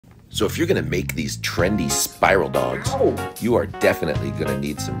So if you're gonna make these trendy spiral dogs, you are definitely gonna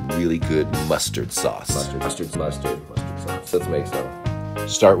need some really good mustard sauce. Mustard sauce. Let's make some.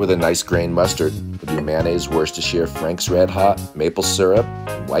 Start with a nice grain mustard with your mayonnaise, Worcestershire, Frank's Red Hot, maple syrup,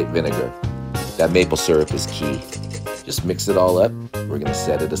 and white vinegar. That maple syrup is key. Just mix it all up. We're gonna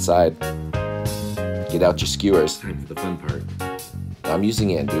set it aside. Get out your skewers. Time for the fun part. I'm using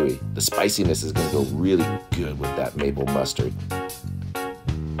andouille. The spiciness is gonna go really good with that maple mustard.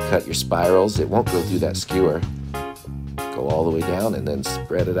 Cut your spirals. It won't go through that skewer. Go all the way down and then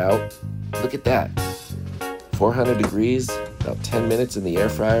spread it out. Look at that. 400 degrees, about 10 minutes in the air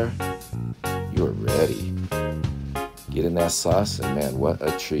fryer. You are ready. Get in that sauce and man, what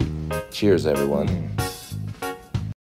a treat. Cheers, everyone.